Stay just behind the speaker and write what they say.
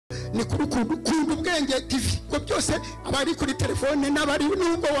ni kunda ubwenge TV ko byose abari kuri telefone n'abari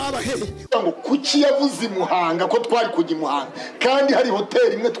nubwo wabaheye ngo kuki yavuze Muhanga ko twari kujya Muhanga kandi hari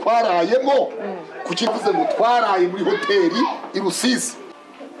hoteli imwe twarayemo kuki yavuze ngo twaraye muri hoteli i Rusizi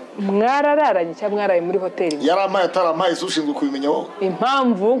mwarararanye cyangwa mwaraye muri hoteli yaramaye ataramaye ushinzwe kubimenya wowe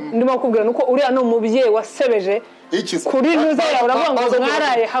impamvu ndimo kubwira nuko uriya no umubyeyi wasebeje kuri nuze yawe uravuga ngo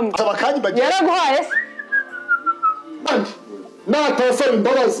mwaraye hamwe yaraguhaye natasaba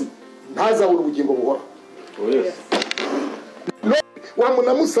imbabazi ntazabura ubugingo buhora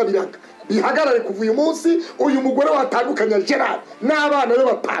wamunamusabiraga bihagarare kuva uyu munsi uyu mugore watandukanya Gerard n'abana be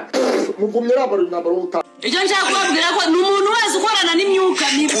batanu muvumye nambaro imyambaro w'ubutaha icyo nshaka kubabwira ko ni umuntu wese ukorana n'imyuka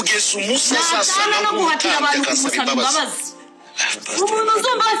mibi kugeza umunsi nasana no guhatira abantu kumusaba imbabazi umuntu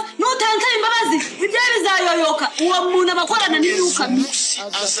uzumva nutanze imbabazi ibyo bizayoyoka uwo muntu abakorana n'imyuka mibi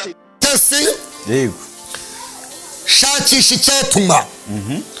yego shakisha icyatuma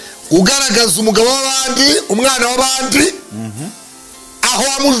ugaragaza umugabo w'abandi umwana w'abandi aho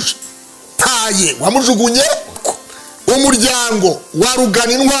wamutaye wamujugunye umuryango wa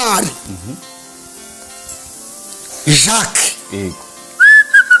Rugana Intwari Jacques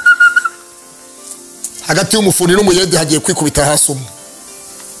hagati y'umufundi n'umuyedi hagiye kwikubita hasi umwe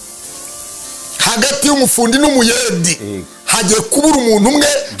hagati y'umufundi n'umuyedi hagiye kubura umuntu umwe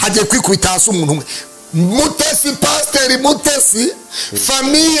hagiye kwikubita hasi umuntu umwe Mutesi Pastor Mutesi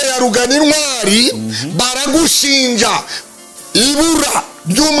famille ya Rugana Intwari baragushinja ibura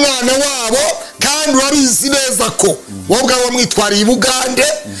ry'umwana wabo kandi warizi neza ko wabwa wamwitwariye Bugande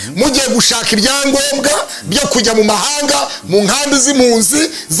mugiye gushaka ibyangombwa byo kujya mu mahanga mu nkambi z'impunzi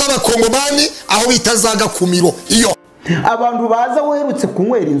z'abakongomani aho bitazaga kumiro iyo abantu baza werutse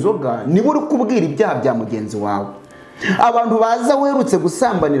kunywera inzoga niba uri kubwira ibyaha bya mugenzi wawe abantu baza werutse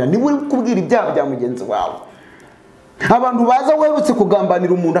gusambanira niba uri kubwira ibyaha bya mugenzi wawe abantu baza werutse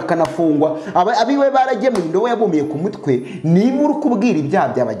kugambanira umuntu akanafungwa abiwe baragemuye indobo yabumiye ku mutwe niba uri kubwira ibyaha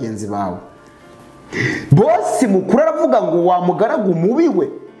bya bagenzi bawe bosi mukuru aravuga ngo wamugaragu mubiwe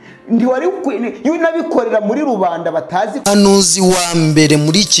ndi wari nabikorera muri rubanda batazi anuzi wa mbere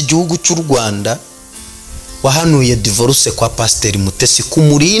muri iki gihugu cy'u Rwanda wahanuye divorce kwa Pastor Mutesi ku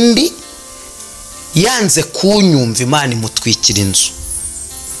Murindi yanze kunyumva Imana imutwikira inzu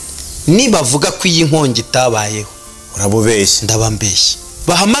nibavuga ko iyi nkongi itabayeho urabubeshye ndabambeshye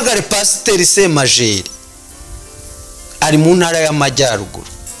bahamagare Pastor Semajeri ari mu ntara y'Amajyaruguru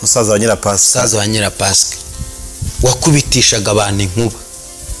musaza wa Nyirapasika wakubitishaga abantu inkuba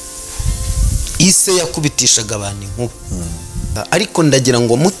ise yakubitishaga abantu inkuba ariko ndagira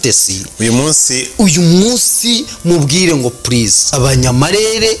ngo Mutesi uyu munsi mubwire ngo please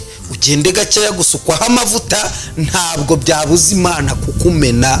abanyamarere ugende gakeya gusukwaho amavuta ntabwo byabuze Imana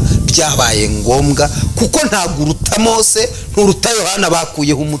kukumena byabaye ngombwa kuko ntabwo uruta Mose nturuta Yohana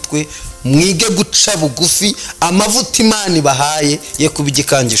bakuyeho umutwe mwige guca bugufi amavuta Imana ibahaye ye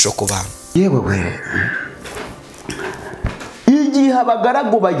kubigikangisho ku bantu yewe we igihe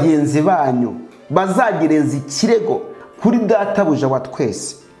abagaragu bagenzi banyu bazagereza ikirego kuri databuja wa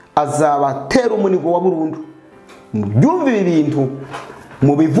twese azabatera umunigo wa burundu mubyumve ibi bintu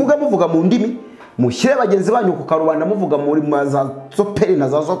mubivuga muvuga mu ndimi mushyire bagenzi banyu ku karubanda muvuga muri za zoperi na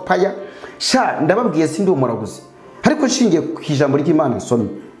za zopaya sha ndababwiye sindi umuraguzi ariko nshingiye ku ijambo ry'Imana nsomye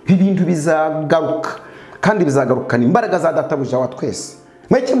ibi bintu bizagaruka kandi bizagarukana imbaraga za databuja wa twese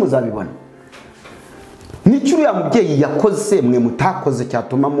mweke muzabibona nicyo uriya mubyeyi yakoze mwe mutakoze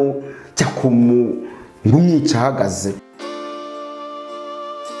cyatuma mu ngumyica ahagaze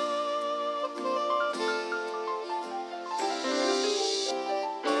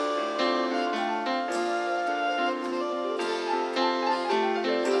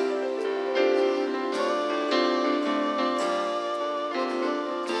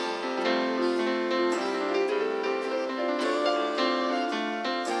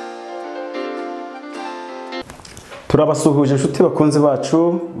turabasuhuje inshuti bakunze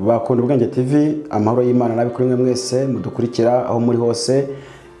bacu bakunda ubwenge TV amahoro y'Imana nabi kuri mwe mwese mudukurikira aho muri hose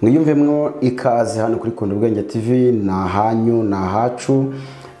mwiyumvemwo ikaze hano kuri Kunda Ubwenge TV nahanyu nahacu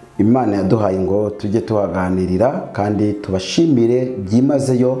Imana yaduhaye ngo tujye tuhaganirira kandi tubashimire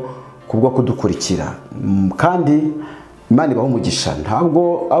byimazeyo kubwo kudukurikira kandi Imana ibaho umugisha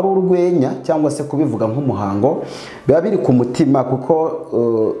ntabwo ari urwenya cyangwa se kubivuga nk'umuhango biba biri ku mutima kuko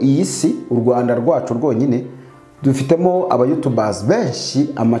iyi si u Rwanda rwacu rwonyine dufitemo aba YouTubers benshi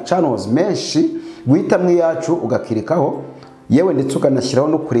ama channels menshi guhitamwe yacu ugakirikaho yewe ndetse ukanashyiraho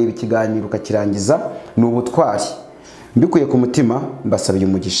no kureba ikiganiro ukakirangiza ni ubutwari mbikuye ku mutima mbasabiye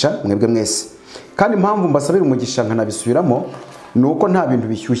umugisha mwebwe mwese kandi impamvu mbasabira umugisha nkanabisubiramo nuko nta bintu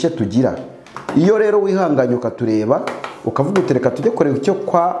bishyushye tugira iyo rero wihanganye ukatureba ukavuga utereka tujye kureba icyo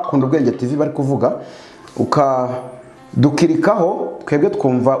kwa Kunda Ubwenge TV bari kuvuga, ukadukirikaho twebwe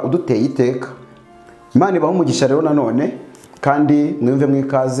twumva uduteye iteka. Imana ibaho umugisha rero nanone, kandi mwumve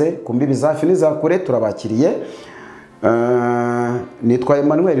mwikaze ku mbibi zafi n'izakure turabakiriye. Nitwa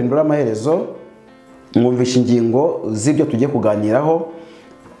Emmanuel Ndura Amaherezo, mwumvisha ingingo z'ibyo tugiye kuganiraho.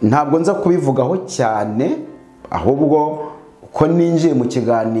 Ntabwo nza kubivugaho cyane, ahubwo uko ninjiye mu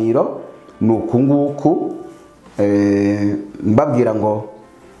kiganiro ni uku nguku, mbabwira ngo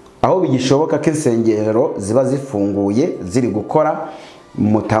aho bigishoboka ko insengero ziba zifunguye ziri gukora,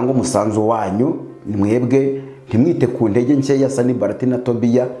 mutanga umusanzu wanyu. Mwebwe ntimwite ku ntege nkeya Sani Barati na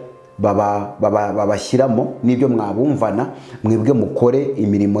Tobiya babashyiramo n'ibyo mwabumvana, mwebwe mukore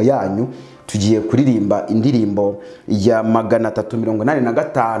imirimo yanyu. Tugiye kuririmba indirimbo ya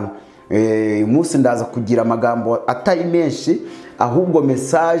 385. Umunsi ndaza kugira amagambo atari menshi, ahubwo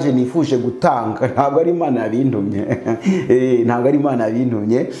message nifuje gutanga ntabwo ari Imana yabintumye. Ntabwo ari Imana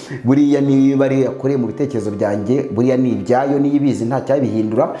yabintumye, buriya niba ari yakoreye mu bitekerezo byanjye, buriya ni ibyayo niyibizi nta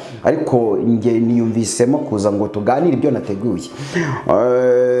cyabihindura, ariko nge niyumvisemo kuza ngo tuganire ibyo nateguye.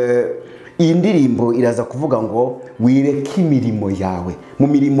 Iyi ndirimbo iraza kuvuga ngo wireke imirimo yawe. Mu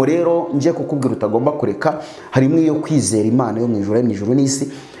mirimo rero nje kukubwira utagomba kureka, harimo iyo kwizera Imana yo mu ijuru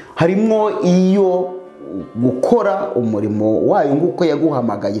n'isi, harimo iyo gukora umurimo wayo nguko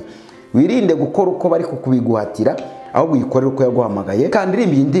yaguhamagaye. Wirinde gukora uko bari kukubiguhatira, ahubwo uyikorere uko yaguhamagaye. Kandi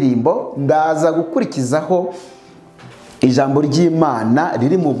rimba iyi ndirimbo ndaza gukurikizaho ijambo ry'Imana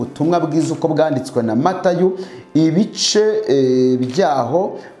riri mu butumwa bwiza uko bwanditswe na Matayo, ibice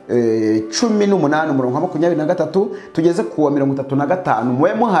byaho 18:23 tugeze ku wa 35.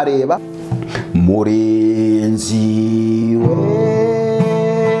 Mwe muhareba. Murenzi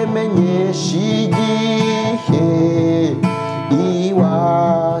we menyesha igihe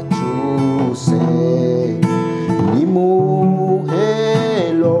iwacu se ni muhelo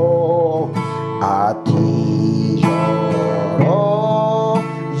ati joro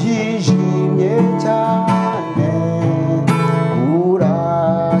yijimye cyane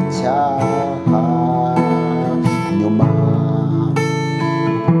uracyaha nyuma.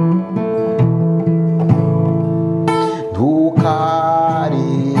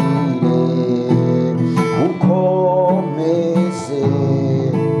 Ntukarire ukomeze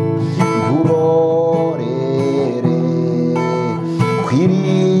nkurorere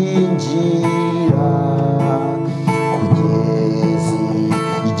kwiringira kugeza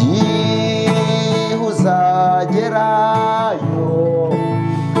igihe uzagerayo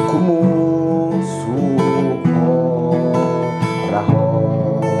ku munsi uhoraho,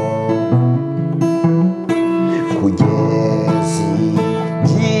 kugeza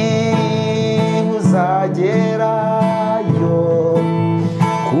igihe uzagerayo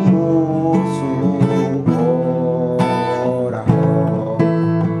ku munsi uhoraho.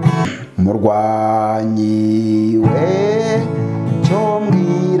 Murwanyi we cyo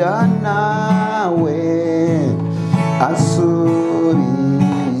mbwira nawe asubiza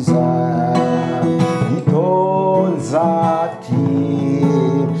itonza ati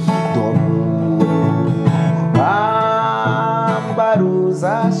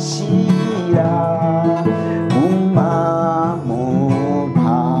ruzashira mu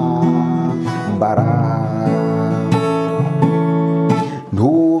ntambara.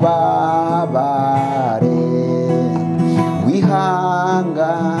 Ntubabare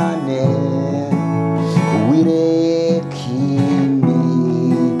wihangane wireke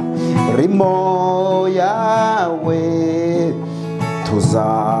imirimo yawe,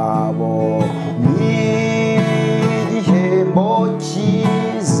 tuzabona igihembo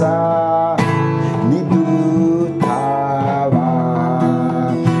cyiza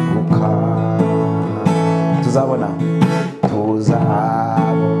nidutabaruka. Tuzabona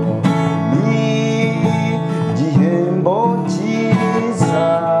igihembo cyiza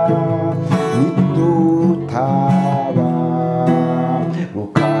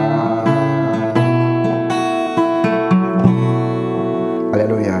nidutabaruka.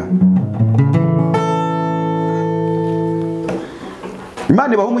 Haleluya.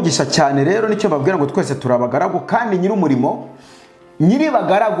 Imana ibaho umugisha cyane. Rero nicyo babwira ngo twese turabagaragu, kandi nyiri umurimo, nyiri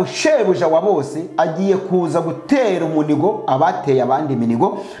bagaragu, shebuja wa bose agiye kuza gutera umunigo abateye abandi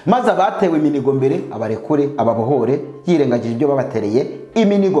iminigo, maze abatewe iminigo mbere abarekure ababohore, yirengagije ibyo babatereye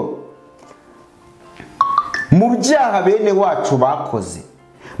iminigo. Mu byaha bene wacu bakoze,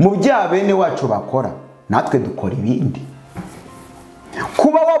 mu byaha bene wacu bakora, natwe dukora ibindi.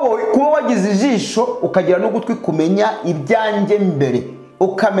 Kuba wagize ijisho ukagira n'ugutwi kumenya ibyanjye mbere,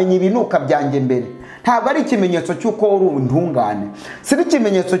 ukamenya ibinuka byanjye mbere, ntabwo ari ikimenyetso cy'uko uri intungane, si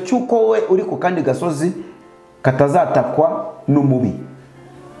ikimenyetso cy'uko we uri ku kandi gasozi katazatakwa n'umubi.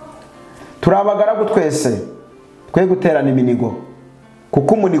 Turi abagaragu twese, twe guterana iminigo,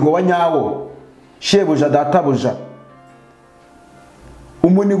 kuko umunigo wa nyawo shebuja databuja,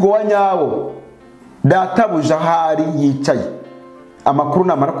 umunigo wa nyawo databuja hari yicaye, amakuru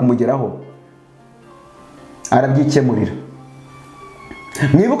namara kumugeraho arabyikemurira.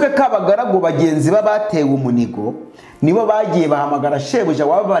 Mwibuke ko abagaragu bagenzi batewe umunigo nibo bagiye bahamagara shebuja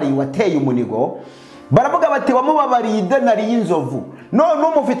wababariye wateye umunigo, baravuga bati wamubabariye idenari y'inzovu, none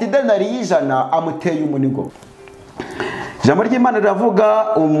umufite idenari y'ijana amuteye umunigo. Ijambo ry'Imana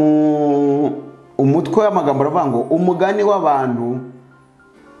riravuga umutwe w'amagambo aravuga ngo umugani w'abantu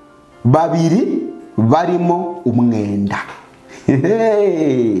babiri barimo umwenda.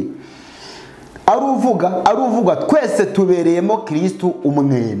 aruvuga twese tubereyemo Kristo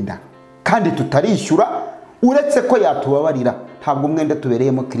umwenda kandi tutarishyura, uretse ko yatubabarira. Ntabwo umwenda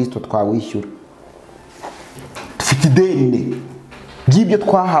tubereyemo Kristo twawishyura. Dufite ideni ry'ibyo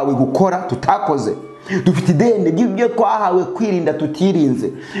twahawe gukora tutakoze, dufite ideni ry'ibyo twahawe kwirinda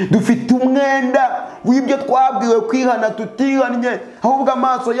tutirinze, dufite umwenda w'ibyo twabwiwe kwihana tutihannye, ahubwo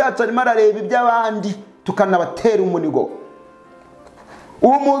amaso yacu arimo arareba iby'abandi tukanabatera umunigo.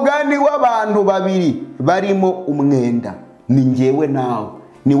 Umugani w'abantu babiri barimo umwenda ni njyewe nawe,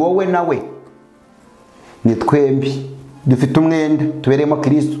 ni wowe nawe, ni twembi dufite umwenda tubereyemo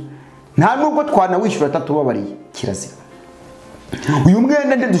Kristo, nta nubwo twanawishyura atatubabariye, kirazira. Uyu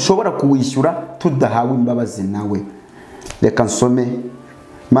mwenda ntidushobora kuwishyura tudahawe imbabazi nawe. Reka nsome,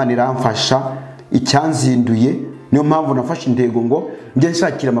 Imana iramfasha, icyanzinduye niyo mpamvu nafashe intego ngo njye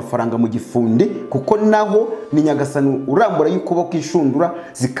nshakira amafaranga mu gifundi, kuko naho ni Nyagasani urambura y'ukuboko ishundura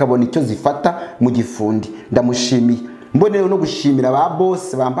zikabona icyo zifata mu gifundi. Ndamushimiye, mboneyeho no gushimira aba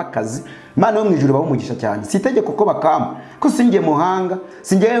boss bamba akazi. Imana yo mu ijuru bahumugisha cyane. Si itegeko ko bakamba ko sinjye muhanga,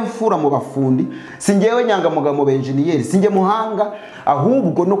 sinjye mfura mu bafundi, sinjyewe nyangamuga mu benjeniyeri, sinjye muhanga,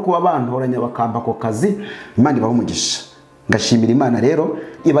 ahubwo no kuba bantoranya bakamba ko kazi. Imana ibahumugisha. Ngashimira Imana rero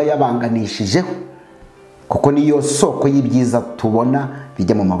iba yabanganishijeho, kuko niyo soko y'ibyiza tubona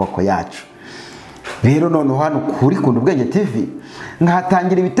bijya mu maboko yacu. Rero none hano kuri Kunda Ubwenge TV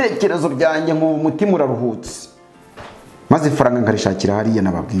ngahatangira ibitekerezo byanjye mu mutima uraruhutse, maze ifaranga nkarishakira hariya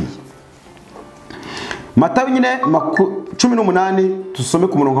nababwiye. Matayo nyine 18 tusome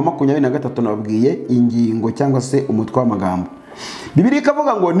ku murongo 23 nababwiye ingingo cyangwa se umutwe w'amagambo. Bibiliya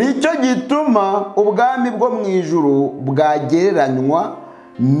ikavuga ngo nicyo gituma ubwami bwo mu ijuru bwagereranywa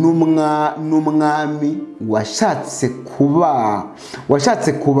n'umwami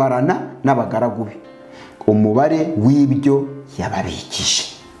washatse kubarana n'abagaragu be umubare w'ibyo yababikije.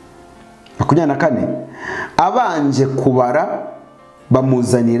 24 abanje kubara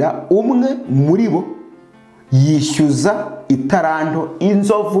bamuzanira umwe muri bo yishyuza itaranto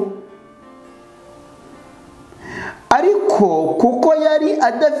inzovu, ariko kuko yari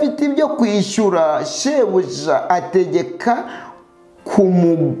adafite ibyo kwishyura, shebuja ategeka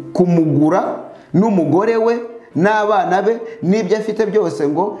kumugura n'umugore we n'abana be n'ibyo afite byose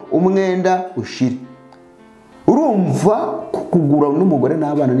ngo umwenda ushire. Urumva kugura n'umugore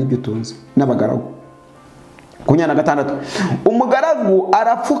n'abana n'ibyo utunze n'abagaragu. 26 umugaragu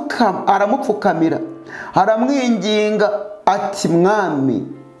aramupfukamira aramwinginga ati mwami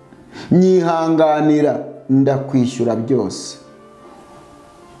nyihanganira ndakwishyura byose.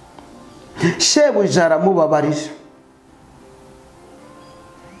 Shebuja aramubabarira.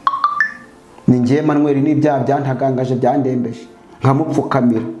 Ni njye Manuel n'ibyaha byantagangaje byandembeje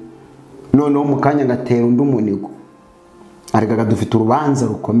nkamupfukamira, noneho mu kanya ngatera undi umunigo. Arigaga dufite urubanza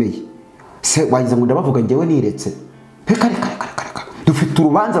rukomeye. Se wagize ngo ndabavuga njyewe niretse? Reka dufite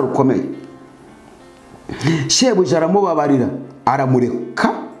urubanza rukomeye. Shebuja aramubabarira aramureka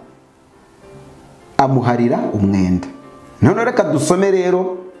amuharira umwenda. None reka dusome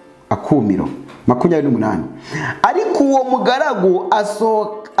rero akumiro 28. Ariko uwo mugaragu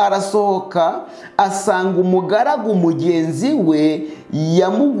arasohoka asanga umugaragu mugenzi we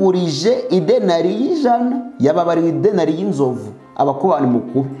yamugurije idenari y'ijana, yababariwe idenari y'inzovu. Abakubana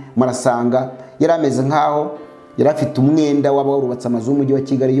mukube marasanga yarameze nkaho yarafite umwenda w'abarubatse amazu y'umujyi wa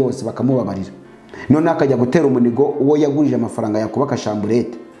Kigali yose bakamubabarira. None akajya gutera umunigo uwo yagurije amafaranga yakubaka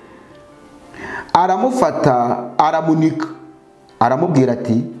shamburete. Aramufata aramunika aramubwira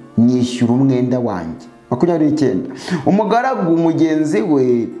ati nyishyura umwenda wanjye. 29 umugaragu mugenzi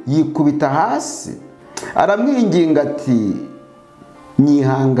we yikubita hasi aramwinginga ati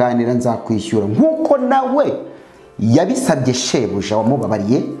nyihanganira nzakwishyura nkuko nawe yabisabye shebuja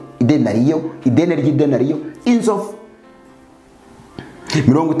wamubabariye ideni ry'idenariyo inzovu.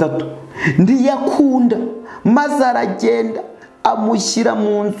 30 ndiyakunda maze aragenda amushyira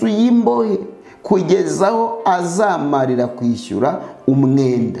mu nzu y'imbohe kugeza aho azamarira kwishyura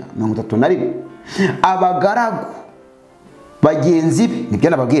umwenda. 31. Abagaragu bagenzi be, nibyo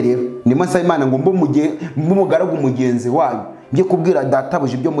nababwiye rero, nimo nsaba Imana ngo umugaragu mugenzi wanyu ngiye kubwira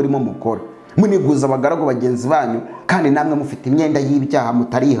databuje ibyo murimo mukora, muniguza abagaragu bagenzi banyu kandi namwe mufite imyenda y'ibyaha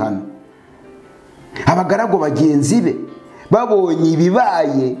mutarihana. Abagaragu bagenzi be babonye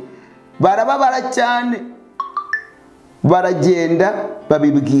ibibaye barababara cyane, baragenda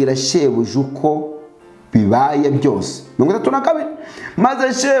babibwira shebuja uko bibaye byose. 32.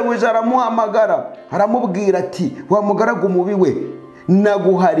 Maze shebuja aramuhamagara aramubwira ati, wa mugaragu mubi we,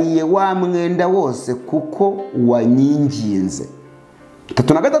 naguhariye wa mwenda wose kuko wanyinginze.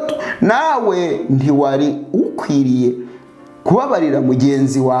 33. Nawe ntiwari ukwiriye kubabarira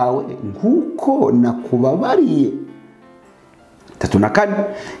mugenzi wawe nkuko nakubabariye. 34.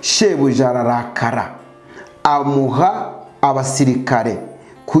 Shebuja ararakara amuha abasirikare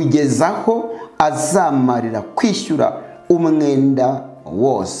kugeza aho azamarira kwishyura umwenda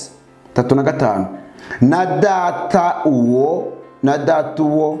wose. 35. Na data uwo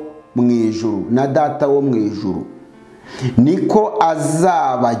mu ijuru niko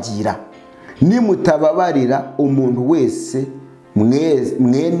azabagira nimutababarira umuntu wese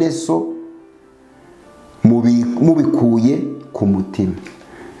mwene so mubikuye ku mutima.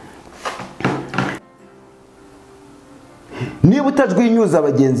 Niba utajwinyuza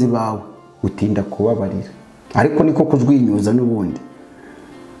abagenzi bawe utinda kubabarira, ariko niko kujwinyuza n'ubundi.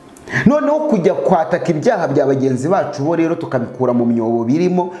 Noneho kujya kwataka ibyaha bya bagenzi bacu bo rero tukabikura mu myobo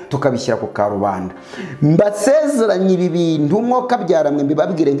birimo tukabishyira ku karubanda. Mbasezeranye ibi bintu umwuka byaramwe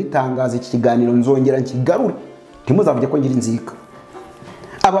mbibabwire ngitangaza iki kiganiro nzongera nkigarure, ntimuzavuge ko ngira inzika.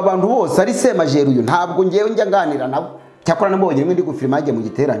 Aba bantu bose ari Semajeri uyu ntabwo ngewe njya nganira nabo, cyakora namubonye rimwe ndi gufilima yagiye mu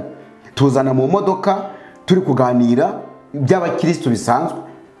giterane, tuzana mu modoka turi kuganira by'abakristo bisanzwe.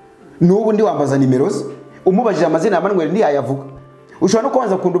 N'ubu ndi wambaza nimero ze, umubajije amazina ya Manuel ntiyayavuga. Ushobora no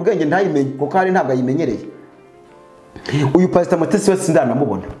kubanza kunda ubwenge ntayimenye kuko hari ntabwo ayimenyereye. Uyu Pastor Mutesi we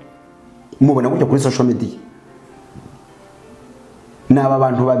sindanamubona, mubona buryo kuri social media. N'aba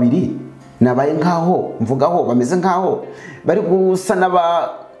bantu babiri nabaye nkaho mvugaho bameze nkaho bari gusa naba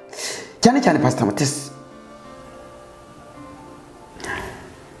cyane Pastor Mutesi.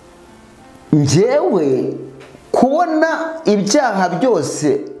 Njyewe kubona ibyaha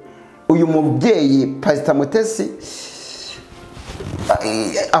byose uyu mubyeyi Pastor Mutesi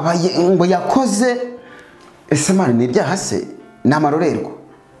ngo yakoze, ese mani ni ibyaha se n'amarorerwa?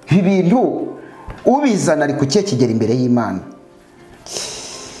 Ibintu ubizana ari ku kihe kigero imbere y'Imana?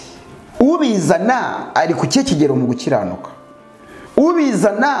 Ubizana ari ku kihe kigero mu gukiranuka?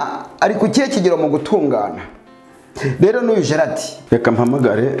 Ubizana ari ku kihe kigero mu gutungana? Rero n'uyu Gerard, reka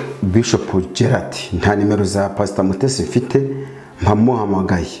mpamagare Bishop Gerard, nta nimero za Pastor Mutesi mfite,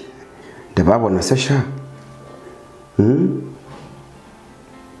 mpamuhamagaye ndababona se sha.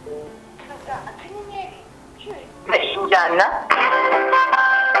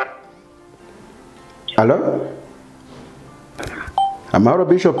 Hello? Amahoro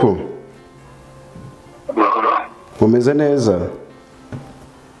Bishop. Umeze neza?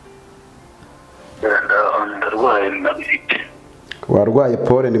 Ndarwaye nabifite. Warwaye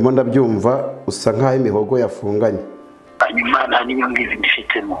Paul, ndimo ndabyumva usa nkaho imihogo yafunganye. Hanyuma nta n'inyunganizi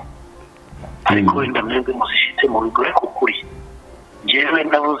ndifitemo, ariko wenda mwebwe muzifitemo bigore kukuri. Njyewe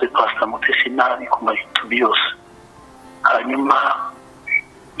nabuze Pastor Mutesi nabi ku ma YouTube yose, hanyuma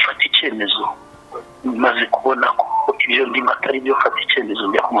mfata icyemezo maze kubona ko ibyo ndimo atari byo, mfata icyemezo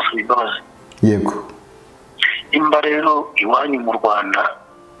njya kumusaba imbabazi. Yego. Imba rero iwanyu mu Rwanda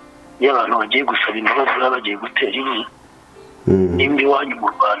y'abantu bagiye gusaba imbabazi baba bagiye gutera ivi, nimba iwanyu mu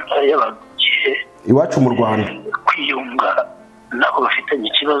Rwanda y'abagiye iwacu mu Rwanda kwiyunga nabo bafitanye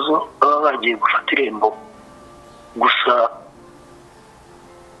ikibazo baba bagiye gufata irembo, gusa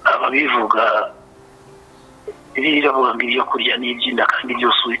ababivuga biravuga ngo ibyo kurya n'ibyinda kandi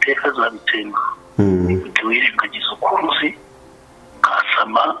byose Uwiteka azabitsemba. Wirengagiza ukuruzi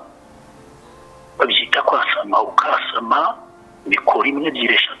ukasama, babyita kwasama, ukasama bikora imwe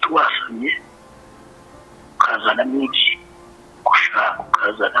ebyiri eshatu wasamye, ukazana n'iki gushaka,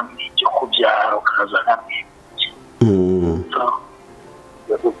 ukazana n'icyo kubyara, ukazana n'iki.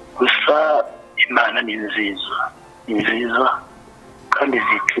 Gusa Imana ni nziza kandi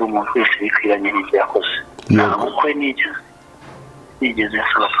zitura umuntu wese bikwiranye n'ibyo yakoze. Ntabwo kwe nigeze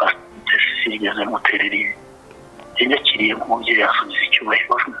nsaba Pastor Mutesi, sigeze muterera yanyakiriye nk'umubyeyi, asubiza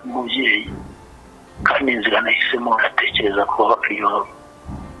icyubahiro nk'umubyeyi, kandi inzira nahisemo natekereza ko iyo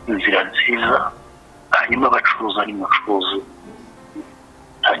inzira nziza. Hanyuma abacuruza ni mucuruzi,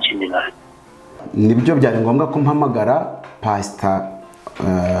 nta kindi nibyo byari ngombwa ko mpamagara Pastor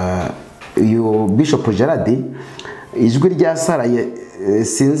uyu Bishop Gerard ijwi rya Sara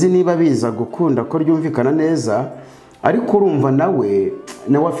sinzi niba biza gukunda ko ryumvikana neza, ariko urumva nawe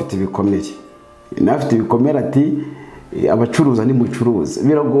afite ibikomere. Nawe afite ibikomere ati abacuruza ni mucuruza,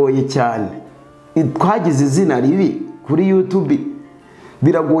 biragoye cyane. Twagize izina ribi kuri YouTube,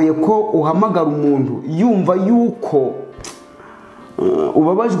 biragoye ko uhamagara umuntu yumva yuko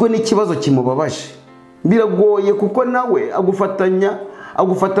ubabajwe n'ikibazo kimubabaje. Biragoye kuko nawe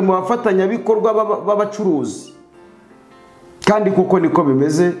agufata mu bafatanyabikorwa b'abacuruzi, kandi kuko niko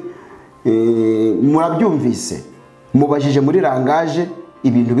bimeze. Murabyumvise, mubajije muri rangaje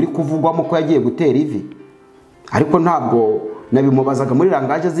ibintu biri kuvugwamo ko yagiye gutera ivi, ariko ntabwo nabimubazaga muri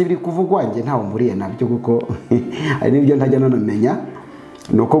rangaje zibiri kuvugwa, nge ntawo mburiye nabyo kuko ari nibyo ntajya nanamenya.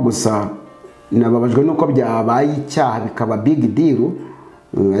 Nuko gusa nababajwe nuko byabaye icyaha bikaba big deal,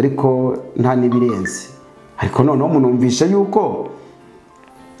 ariko nta nibirenze. Ariko noneho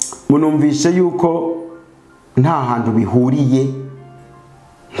munumvishe yuko nta hantu bihuriye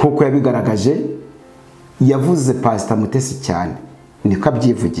nkuko yabigaragaje. Yavuze Pastor Mutesi Cyane, niko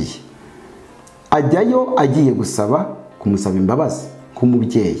abyivugiye. Ajyayo agiye kumusaba imbabazi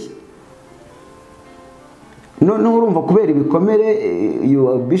nk'umubyeyi. Noneho urumva kubera ibikomere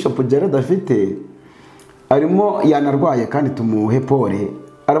Bishop Gerard afite, arimo yanarwaye kandi tumuhe pole.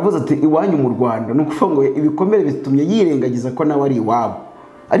 Aravuze ati iwanyu mu Rwanda nukuvuga ngo ibikomere bitumye yirengagiza ko nawe ari iwabo,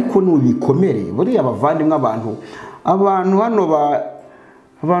 ariko nubikomere buriya abavandimwe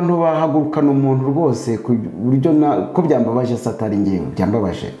abantu bahagurukana umuntu rwose ku buryo ko byambabaje. Satari ngewe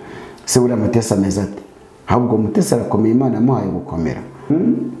byambabaje. Se uriya Mutesi ameze ati? Ahubwo Mutesi arakomeye, Imana yamuhaye gukomera.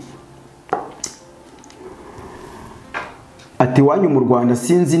 Ati iwanyu mu Rwanda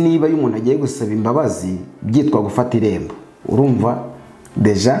sinzi niba iyo umuntu agiye gusaba imbabazi byitwa gufata irembo. Urumva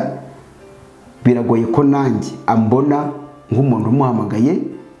deja biragoye ko nanjye ambona nk'umuntu umuhamagaye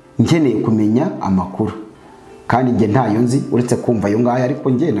nkeneye kumenya amakuru, kandi nge ntayo nzi uretse kumva ayo ngayo,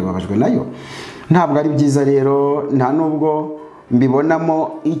 ariko nge nababajwe nayo. Ntabwo ari byiza rero, nta nubwo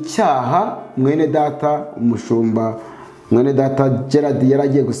mbibonamo icyaha. Mwene data umushumba, mwene data Gerard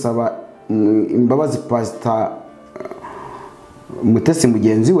yaragiye gusaba imbabazi Pastor Mutesi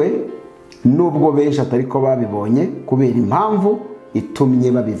mugenzi we, nubwo benshi atari ko babibonye kubera impamvu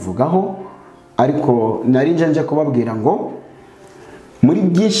itumye babivugaho. Ariko nari nje kubabwira ngo muri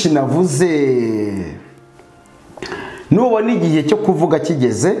byinshi navuze, nubona igihe cyo kuvuga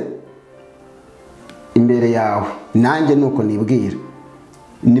kigeze imbere yawe, nanjye nuko nibwira,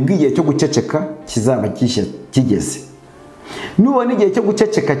 nibwo igihe cyo guceceka kizaba kigeze. Nubona igihe cyo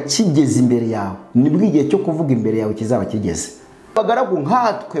guceceka kigeze imbere yawe, nibwo igihe cyo kuvuga imbere yawe kizaba kigeze. Bagaragu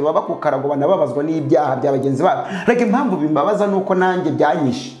nkatwe baba ku karago banababazwa n'ibyaha bya bagenzi babo. Ariko impamvu bimbabaza nuko nanjye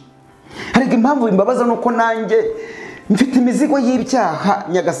byanyishe. Ariko impamvu bimbabaza nuko nanjye mfite imizigo y'ibyaha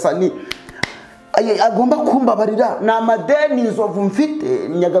Nyagasani agomba kumbabarira. Ni amadeni inzovu mfite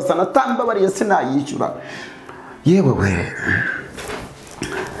Nyagasani atambabariye sinayishyura. Yewe we,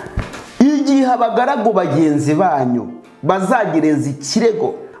 igihe abagaragu bagenzi banyu bazagereza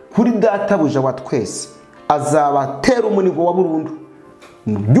ikirego kuri databuja wa twese, azabatera umunigo wa burundu.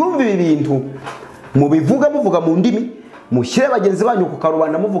 Mubyumve ibi bintu, mubivuga muvuga mu ndimi, mushyire bagenzi banyu ku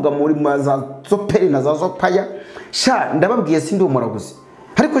karubanda muvuga muri za zoperi na za zopaya. Sha ndababwiye sindi umuraguzi,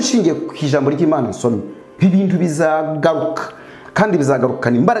 ariko nshingiye ku ijambo ry'Imana nsomye, ibi bintu bizagaruka, kandi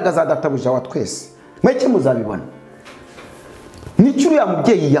bizagarukana imbaraga za databuja wa twese. Mweke muzabibona. Nicyo uriya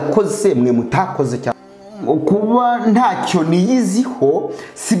mubyeyi yakoze mwe mutakoze cyane. Kuba ntacyo niyiziho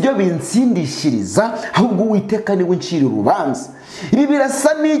sibyo binsindishiriza, ahubwo Uwiteka niwe ncira urubanza. Ibi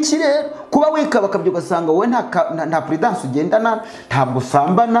birasa n'iki rero? Kuba wikaba kabyo gasanga wowe nta prudence ugendana, ntabwo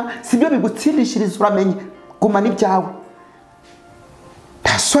usambana, sibyo bigutsindishiriza. Uramenye gumana ibyawe,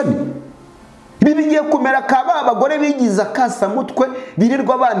 nta soni. Ibi bigiye kumera kaba abagore bigiza kasa mutwe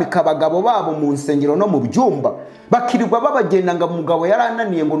birirwa banika abagabo babo mu nsengero no mu byumba, bakirirwa babagenda ngo umugabo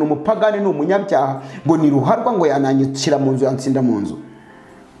yarananiye ngo numupagani n'umunyabyaha, ngo ni ruharwa, ngo yananyukira mu nzu yansinda mu nzu.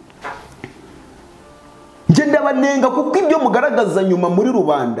 Ngenda banenga kuko ibyo mugaragaza nyuma muri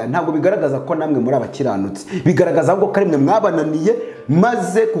rubanda ntabwo bigaragaza ko namwe muri abakiranutse, bigaragaza ahubwo ko ari mwe mwabananiye,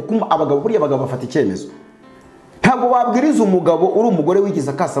 maze kuko abagabo buriya abagabo bafata icyemezo. Ntabwo wabwiriza umugabo uri umugore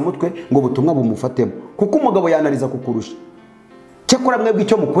wigiza kasa mutwe ngo butumwa bumufatemo, kuko umugabo yanariza kukurusha. Cyakora mwebwe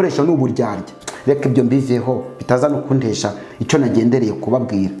icyo mukoresha n'uburyarya. Reka ibyo mbiveho bitaza no kuntesha icyo nagendereye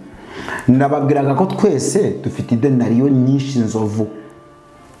kubabwira. Nababwiraga ko twese dufite idenariyo nyinshi inzovu,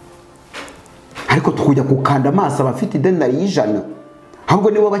 ariko tukujya gukanda amaso abafite idenari y'ijana,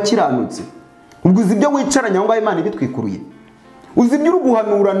 ahubwo nibo bakiranutse. Ubwo uzi ibyo wicaranye aho ngaho Imana ibitwikuruye, uzi ibyo uri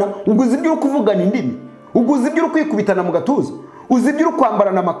guhanurana, ubwo uzi ibyo uri kuvugana indimi, ubwo uzi ibyo uri kwikubitana mu gatuza, uzi ibyo uri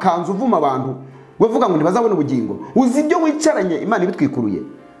kwambarana amakanzu uvuma abantu bavuga ngo ntibazabona ubugingo, uzi ibyo wicaranye Imana ibitwikuruye.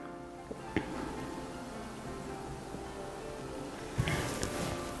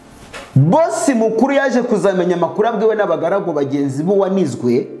 Bosi mukuru yaje kuzamenya amakuru abwiwe n'abagaragu bagenzi be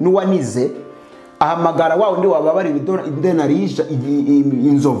wanizwe n'uwanize, ahamagara wa undi wababarira idenarija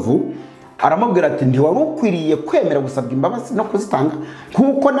inzovu, aramubwira ati ntiwari ukwiriye kwemera gusabwa imbabazi no kuzitanga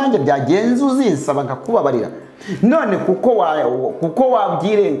kuko nanjye byagenze uzinsaba nkakubabarira, none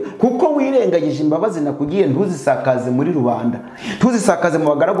kuko wirengagije imbabazi nakugiye ntuzisakaze muri rubanda, ntuzisakaze mu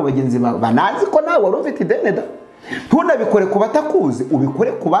bagaragu bagenzi bawe banazi ko nawe wari ufite ideni da. Ntunabikore ku batakuzi,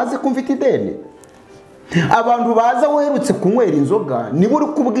 ubikore ku bazi ko ufite ideni. Abantu baza uherutse kunywera inzoga niba uri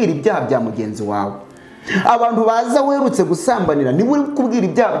kubwira ibyaha bya mugenzi wawe. Abantu baza uherutse gusambanira niba uri kubwira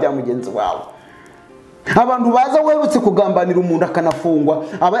ibyaha bya mugenzi wawe. Abantu baza uherutse kugambanira umuntu akanafungwa,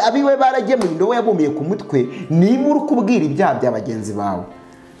 abiwe baragemuye indobo yabumiye ku mutwe, niba uri kubwira ibyaha bya bagenzi bawe.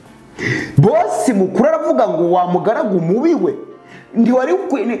 Bosi mukuru aravuga ngo wamugaragu mubi we, ndiwari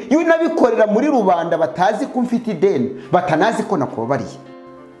yunabikorera muri rubanda batazi ko mfite ideni, batanazi ko nakubabariye.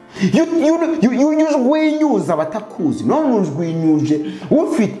 Yujwinyuza batakuzi, none ujwinyuje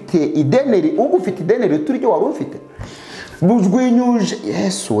ufite ideni, ugufite ideni turyo wari ufite. Bujwinyuje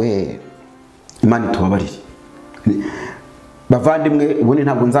Yesu we. Imana tubabarire. Bavandimwe ubundi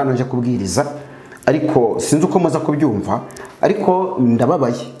ntabwo nzanaje kubwiriza, ariko sinzi uko muza kubyumva, ariko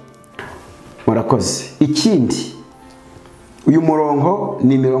ndababaye. Murakoze. Ikindi uyu murongo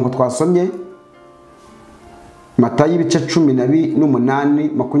ni imirongo twasomye Matayo ibice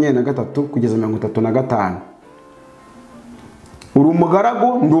 18:23 kugeza 35. Uri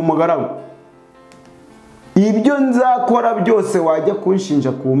umugaragu ndi umugaragu, ibyo nzakora byose wajya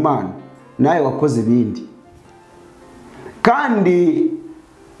kunshinja ku Mana, nawe wakoze ibindi. Kandi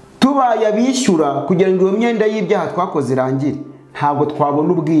tubaye abishyura kugira ngo iyo myenda y'ibyaha twakoze irangire, ntabwo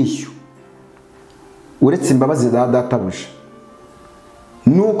twabona ubwishyu uretse imbabazi za databuja.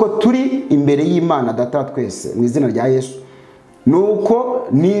 Nuko turi imbere y'Imana data twese mu izina rya Yesu, nuko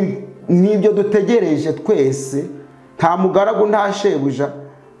nibyo dutegereje twese, nta mugaragu nta shebuja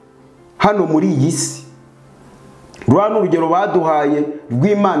hano muri iyi si. Rwano urugero baduhaye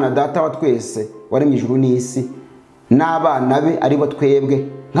rw'Imana data wa twese waremye ijuru n'isi, n'abana be ari bo twebwe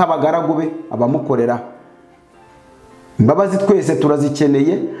nk'abagaragu be abamukorera. Imbabazi twese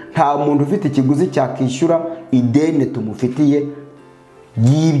turazikeneye, nta muntu ufite ikiguzi cyakishyura ideni tumufitiye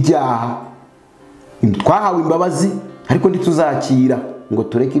y'ibyaha. Twahawe imbabazi ariko ntituzakira ngo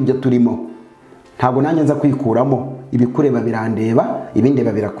tureke ibyo turimo. Ntabwo nanjye nza kwikuramo, ibikureba birandeba,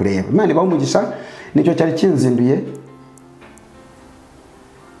 ibindeba birakureba. Imana ibahe umugisha. Nicyo cyari kinzinduye.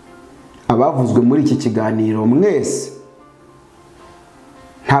 Abavuzwe muri iki kiganiro mwese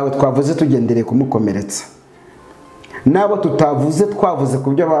ntawe twavuze tugendereye kumukomeretsa, nabo tutavuze twavuze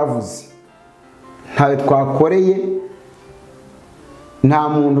ku byo bavuze. Ntawe twakoreye, nta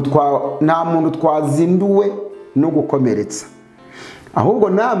muntu twazinduwe no gukomeretsa. Ahubwo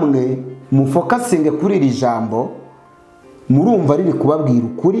namwe mufokasinge kuri iri jambo, murumva riri kubabwira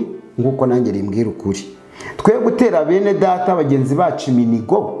ukuri nguko nanjye rimbwira ukuri. Twe gutera bene data bagenzi bacu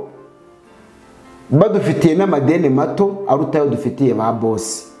iminigo badufitiye n'amadeni mato arutayo dufitiye ba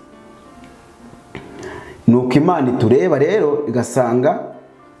bosi. Nuko Imana itureba rero igasanga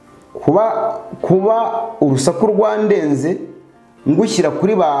kuba urusaku rwandenze ngushyira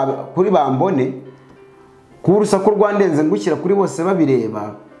kuri bambone, kuba urusaku rwandenze ngushyira kuri bose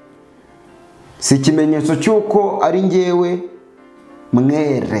babireba, si ikimenyetso cy'uko ari njyewe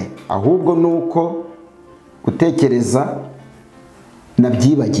mwere, ahubwo nuko gutekereza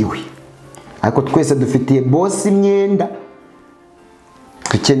nabyibagiwe. Ariko twese dufitiye bosi imyenda,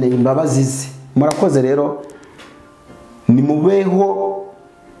 dukeneye imbabazi ze. Murakoze rero, nimubeho,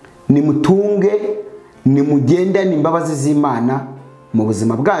 nimutunge, nimugendane imbabazi z'Imana mu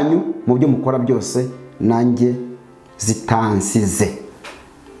buzima bwanyu, mu byo mukora byose, nanjye zitansize.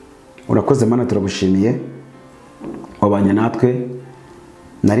 Urakoze Mana, turagushimiye. Wabanye natwe,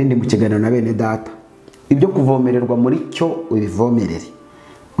 narindi mu kiganiro na bene data. Ibyo kuvomererwa muri cyo ubivomerere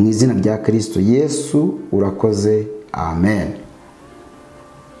mu izina rya Kristo Yesu. Urakoze. Amen.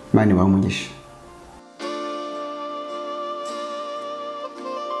 Imana ibahe umugisha.